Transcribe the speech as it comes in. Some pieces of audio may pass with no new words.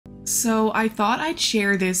So I thought I'd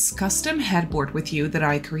share this custom headboard with you that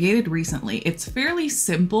I created recently. It's fairly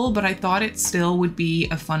simple, but I thought it still would be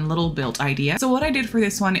a fun little build idea. So what I did for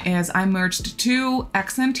this one is I merged two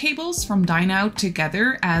accent tables from Dine Out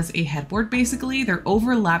together as a headboard basically. They're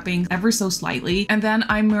overlapping ever so slightly. And then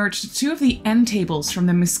I merged two of the end tables from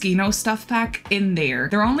the Moschino stuff pack in there.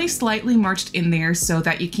 They're only slightly merged in there so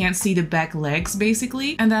that you can't see the back legs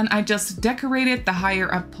basically. And then I just decorated the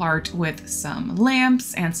higher up part with some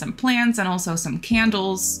lamps and some plants and also some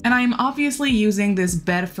candles. And I'm obviously using this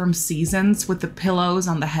bed from Seasons with the pillows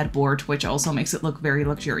on the headboard, which also makes it look very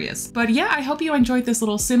luxurious. But yeah, I hope you enjoyed this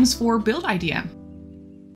little Sims 4 build idea.